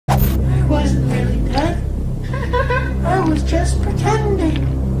was just pretending.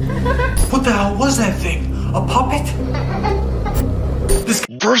 What the hell was that thing? A puppet?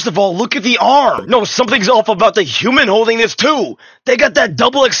 First of all, look at the arm! No, something's off about the human holding this too! They got that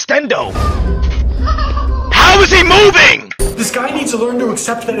double extendo! How is he moving?! This guy needs to learn to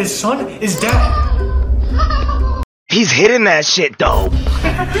accept that his son is dead. He's hitting that shit though!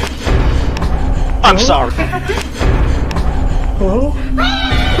 I'm sorry. Hello?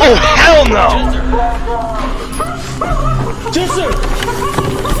 Oh hell no! Jester!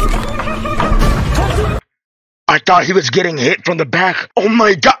 I thought he was getting hit from the back. Oh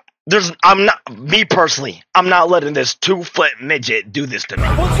my god! I'm not letting this 2-foot midget do this to me.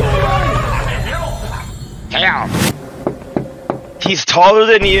 What's going on? Hell. He's taller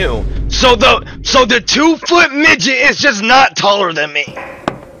than you. So the 2-foot midget is just not taller than me.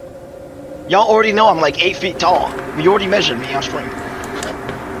 Y'all already know I'm like 8 feet tall. You already measured me on stream.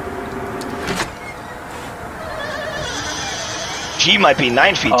 She might be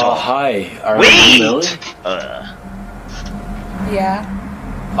 9 feet tall. Hi. Are Wait! you Millie? Yeah.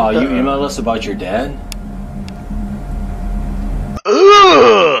 You emailed us about your dad?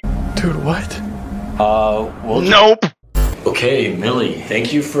 Ugh! Dude, what? Well, Nope. Okay, Millie,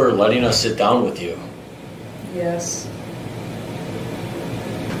 thank you for letting us sit down with you. Yes.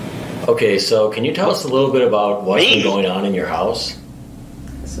 Okay, so can you tell us a little bit about what's been going on in your house?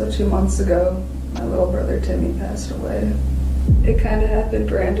 So 2 months ago, my little brother Timmy passed away. It kind of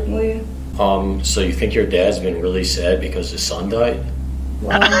happened randomly. So you think your dad's been really sad because his son died?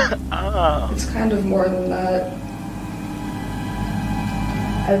 Well, it's kind of more than that.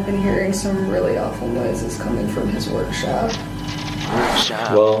 I've been hearing some really awful noises coming from his workshop.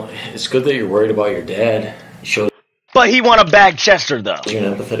 Well, it's good that you're worried about your dad. It shows But he want to bag Chester though. you're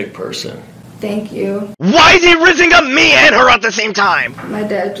an empathetic person. Thank you. Why is he rizzing up me and her at the same time? My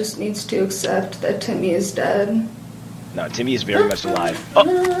dad just needs to accept that Timmy is dead. No, Timmy is very much alive. Oh.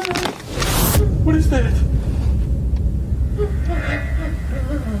 What is that?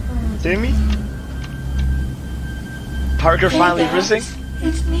 Timmy? Parker finally rizzing?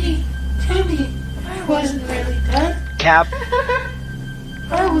 It's me, Timmy. I wasn't really dead. Cap.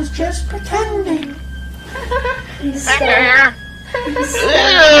 I was just pretending. Ugh.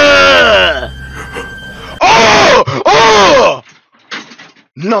 Oh!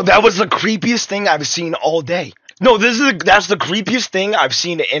 No, that was the creepiest thing I've seen all day. No, that's the creepiest thing I've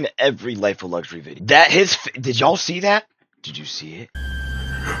seen in every Life of Luxury video. Did y'all see that? Did you see it?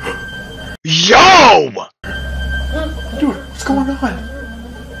 Yo! Dude, what's going on?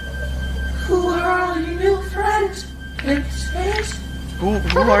 Who are all your new friends? Big Space?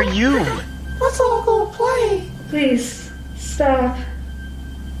 Who are you? Let's all go play. Please, stop.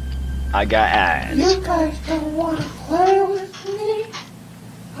 I got ads. You guys don't want to play with me?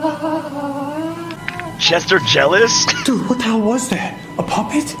 Chester jealous? Dude, what the hell was that? A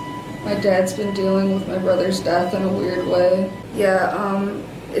puppet? My dad's been dealing with my brother's death in a weird way. Yeah,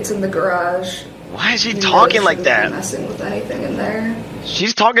 it's in the garage. Why is she You talking really like shouldn't be that? messing with anything in there.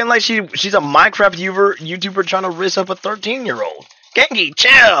 She's talking like she's a Minecraft YouTuber trying to rizz up a 13-year-old. Genki,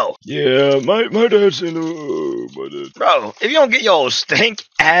 chill! Yeah, my dad's in my dad. Bro, if you don't get your stink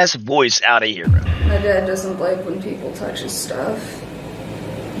ass voice out of here, bro. My dad doesn't like when people touch his stuff.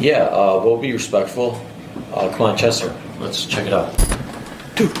 Yeah, we'll be respectful. Come on, Chester, let's check it out.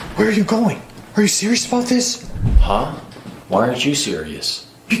 Dude, where are you going? Are you serious about this? Huh? Why aren't you serious?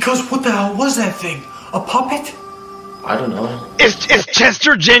 Because what the hell was that thing? A puppet? I don't know. Is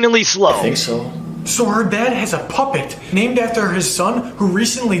Chester genuinely slow? I think so. So her dad has a puppet named after his son who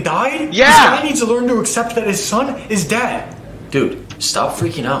recently died? Yeah! This guy needs to learn to accept that his son is dead. Dude, stop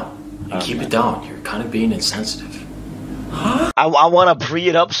freaking out and keep it down. You're kind of being insensitive. Huh? I want to pre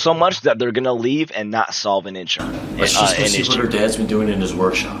it up so much that they're gonna leave and not solve an issue. Let's just go see what her dad's been doing in his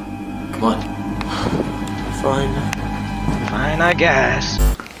workshop. Come on. Fine. Fine, I guess.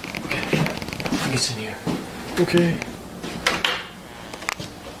 Okay. He's in here. Okay.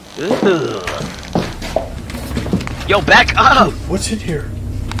 Ugh. Yo, back up! What's in here?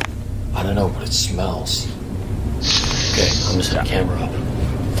 I don't know, but it smells. Okay, I'm gonna set the camera up.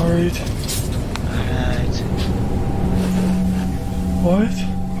 Alright. Alright. What?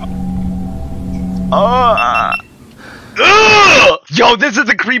 Yo, this is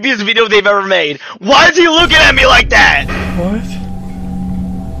the creepiest video they've ever made. Why is he looking at me like that? What?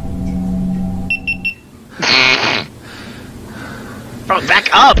 Bro, back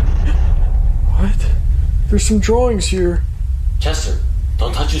up! What? There's some drawings here. Chester,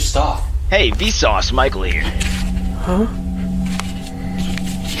 don't touch his stuff. Hey, Vsauce, Michael here. Huh?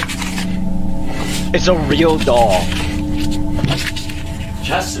 It's a real doll.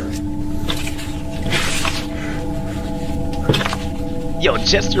 Chester. Yo,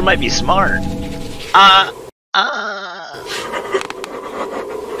 Chester might be smart.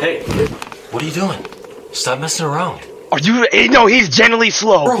 Hey, what are you doing? Stop messing around. Are you? No, he's generally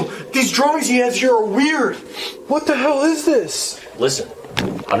slow. Bro, these drawings he has here are weird. What the hell is this? Listen,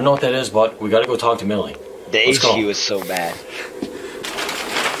 I don't know what that is, but we gotta go talk to Millie. The Let's go. HQ is so bad.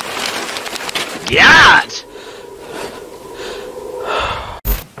 Yes!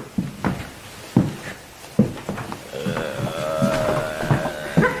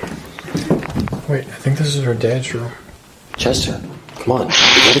 Wait, I think this is her dad's room. Chester, come on, we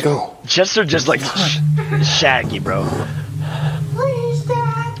gotta go. Chester just like Shaggy, bro. Please,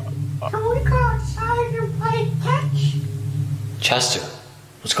 Dad. Can we go outside and play catch? Chester,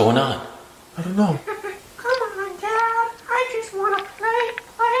 what's going on? I don't know. Come on, Dad. I just want to play.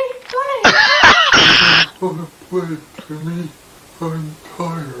 Wait, Timmy. I'm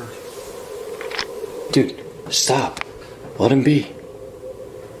tired. Dude, stop. Let him be.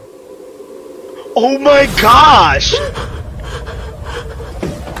 Oh my gosh!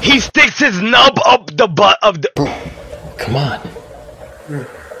 He sticks his nub up the butt of the. Bro, come on.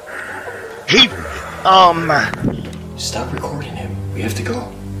 He. Stop recording him. We have to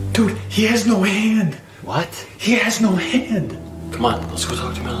go. Dude, he has no hand. What? He has no hand. Come on, let's go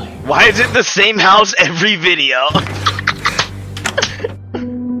talk to Millie. Why is it the same house every video?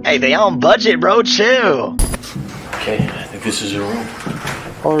 Hey, they on budget, bro. Chill. Okay, I think this is your room.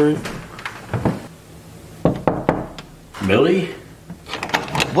 Alright. Millie?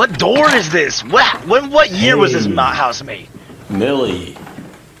 What door is this? What year was this house made? Millie.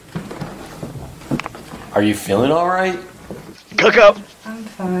 Are you feeling alright? Cook up. I'm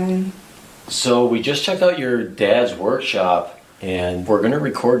fine. So, we just checked out your dad's workshop, and we're gonna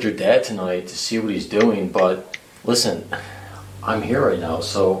record your dad tonight to see what he's doing, but listen, I'm here right now,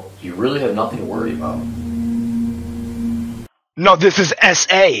 so you really have nothing to worry about. No, this is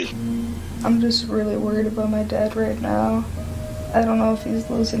SA. I'm just really worried about my dad right now. I don't know if he's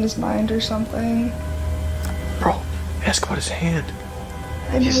losing his mind or something. Bro, ask about his hand.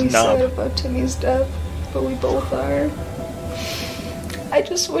 I know He's he's numb. sad about Timmy's death, but we both are. I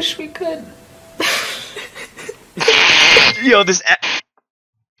just wish we could. Yo, this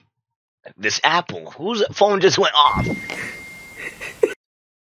Apple. Whose phone just went off?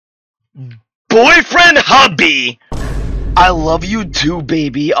 Boyfriend hubby. I love you too,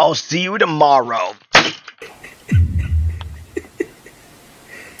 baby. I'll see you tomorrow.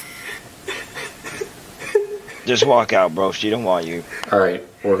 Just walk out, bro. She don't want you. Alright,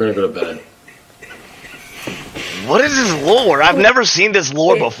 we're gonna go to bed. What is this lore? I've never seen this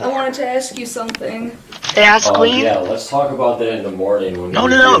lore Wait, I before. wanted to ask you something. Ask Queen? Yeah, let's talk about that in the morning. When No.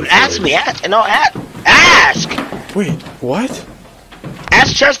 we Ask me. Ask. Wait, what?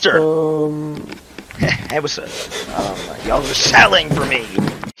 Ask Chester. Hey, what's up? Y'all are selling for me.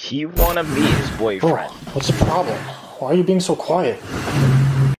 He wanna be his boyfriend. What's the problem? Why are you being so quiet?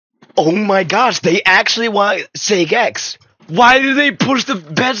 Oh my gosh, they actually want Seg X. Why do they push the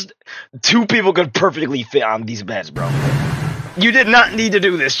beds? Two people could perfectly fit on these beds, bro. You did not need to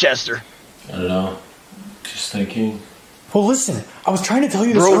do this, Chester. I don't know. Just thinking. Well, listen, I was trying to tell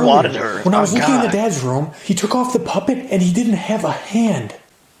you this Bro earlier. wanted her. When I was Oh, looking in God. the dad's room, he took off the puppet and he didn't have a hand.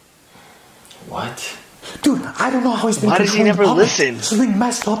 What? Dude, I don't know how he's been Why does he controlling never the puppet. listen? Something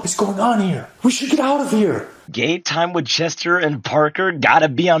messed up is going on here. We should get out of here. Game time with Chester and Parker gotta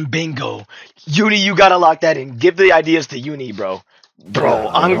be on bingo. Uni, you gotta lock that in. Give the ideas to Uni, bro. Bro,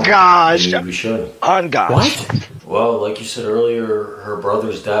 on gosh. Maybe we should. On gosh. What? Well, like you said earlier, her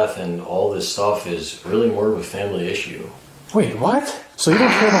brother's death and all this stuff is really more of a family issue. Wait, what? So you don't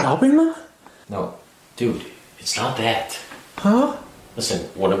care about helping them? No, dude, it's not that. Huh? Listen,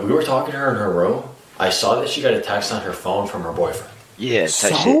 when we were talking to her in her room, I saw that she got a text on her phone from her boyfriend. Yeah,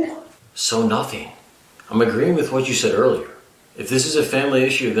 touch it. So? So nothing. I'm agreeing with what you said earlier. If this is a family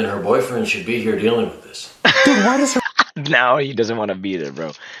issue, then her boyfriend should be here dealing with this. Dude, why does her Now he doesn't want to be there,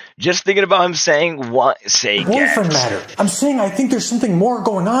 bro. Just thinking about him saying what say boyfriend Gax. matter? I'm saying I think there's something more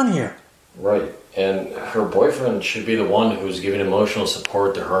going on here. Right. And her boyfriend should be the one who's giving emotional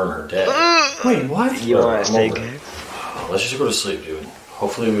support to her and her dad. Wait, what? You want I'm to say over it. Gax? Let's just go to sleep, dude.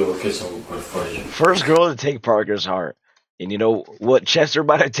 Hopefully we will get some good footage. First girl to take Parker's heart. And you know what Chester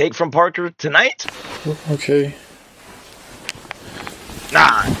about to take from Parker tonight? Okay.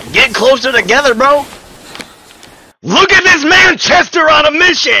 Nah, get closer together, bro. Look at this man, Chester, on a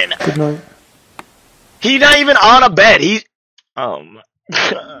mission. Good night. He's not even on a bed. He's... Oh, my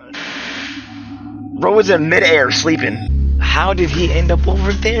God. Bro is in midair sleeping. How did he end up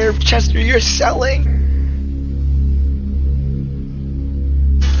over there? Chester, you're selling.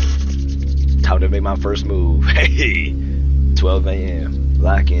 Time to make my first move. Hey. 12 a.m.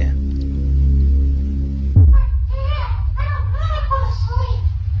 Lock in.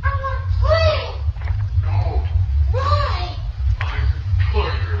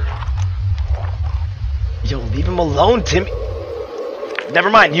 Yo, leave him alone, Timmy. Never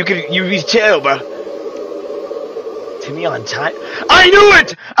mind, you be chill, bro. Timmy on time. I knew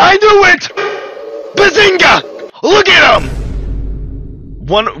it! I knew it! Bazinga! Look at him!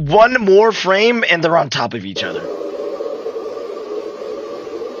 One more frame and they're on top of each other.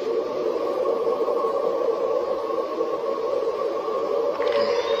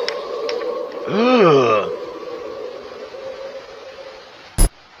 Ugh.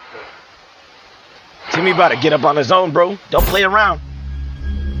 Timmy about to get up on his own, bro. Don't play around.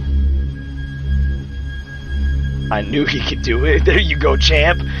 I knew he could do it. There you go,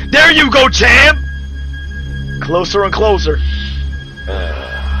 champ. There you go, champ! Closer and closer.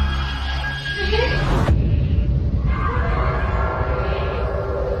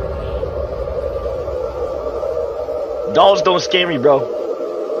 Dolls don't scare me, bro.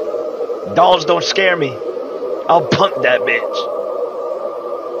 Dolls don't scare me. I'll punk that bitch.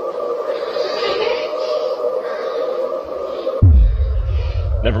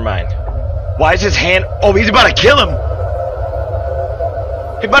 Never mind. Why is his hand... Oh, he's about to kill him.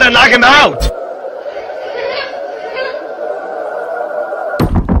 He's about to knock him out.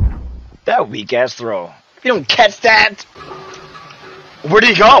 That weak ass throw. You don't catch that. Where'd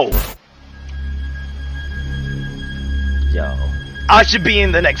he go? Yo. I should be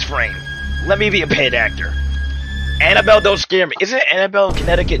in the next frame. Let me be a paid actor. Annabelle don't scare me. Isn't Annabelle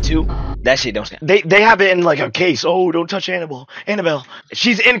Connecticut too? That shit don't scare me. They have it in like a case. Oh, don't touch Annabelle. Annabelle.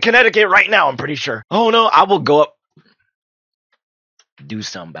 She's in Connecticut right now, I'm pretty sure. Oh no, I will go up. Do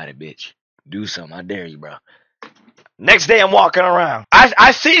something about it, bitch. Do something. I dare you, bro. Next day I'm walking around.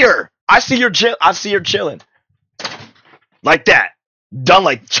 I see her. I see her chilling. Like that. Done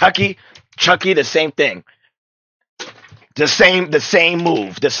like Chucky. Chucky, the same thing. The same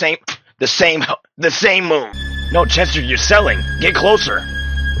move. The same move. No, Chester, you're selling. Get closer.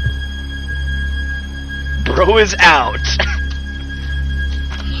 Bro is out.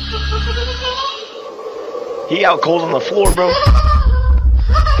 He out cold on the floor, bro.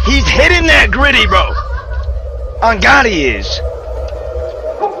 He's hitting that gritty, bro. On God he is.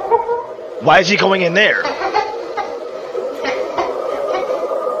 Why is he going in there?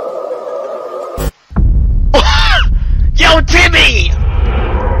 Yo, Timmy!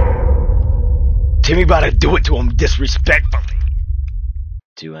 Timmy about to do it to him disrespectfully.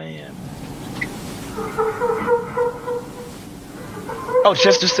 2 a.m. Oh,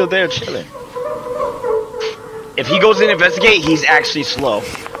 Chester's still there chilling. If he goes in and investigate, he's actually slow.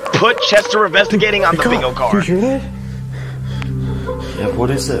 Put Chester investigating on the bingo card. You hear that? Yeah, what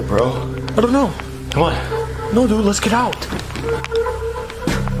is it, bro? I don't know. Come on. No, dude, let's get out.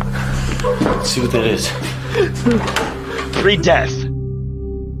 Let's see what that is. 3 deaths.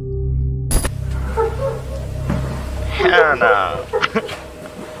 Hell no. I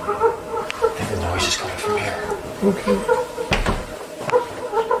think the noise is coming from here. Okay.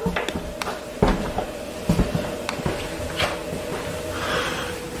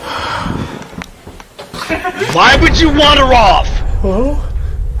 Why would you wander off? Hello?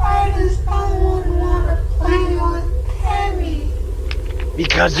 Why does someone want to play with Timmy?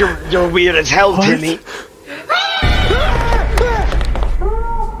 Because you're weird as hell, What? Timmy.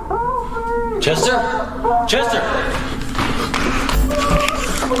 Chester? Chester!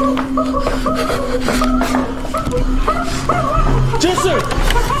 Chester!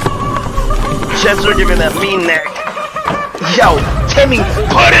 Chester giving that mean neck. Yo, Timmy,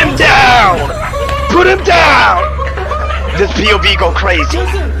 put him down! Put him down! This POV go crazy.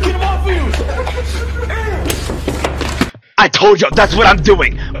 Chester, get him off you! I told you, that's what I'm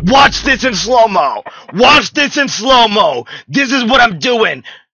doing. Watch this in slow-mo. Watch this in slow-mo. This is what I'm doing.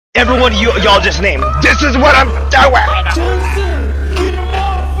 Everyone y'all just named. This is what I'm doing. Chester, get him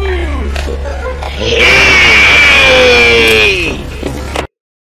off you! Hey!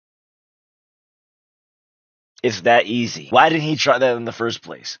 It's that easy. Why didn't he try that in the first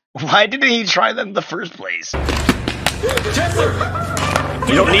place? Why didn't he try that in the first place? Chester!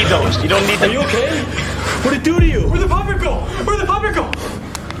 You don't need those. You don't need them. Are you okay? What'd it do to you? Where'd the puppet go? Where'd the puppet go?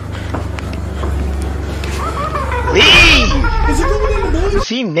 Leave! Is it going in the building? Is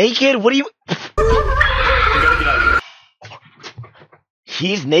he naked? What are you... We gotta get out of here.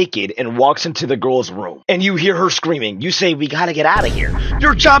 He's naked and walks into the girl's room. And you hear her screaming. You say, we gotta get out of here.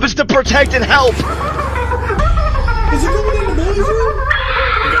 Your job is to protect and help. Is it going in the building? We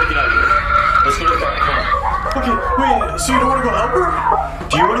gotta get out of here. Let's go to the car. Come on. Okay, wait, so you don't want to go help her?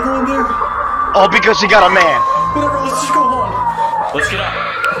 Do you want to go in there? All because she got a man. Whatever, let's just go home. Let's get out.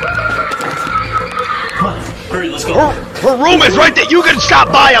 Come on, hurry, let's go. Her room is right there. You can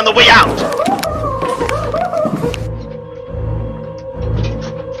stop by on the way out.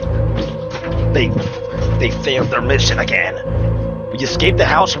 They failed their mission again. We escaped the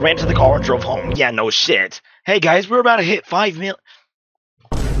house, ran to the car, and drove home. Yeah, no shit. Hey guys, we're about to hit 5 million.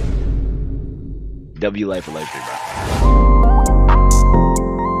 W life for life, bro.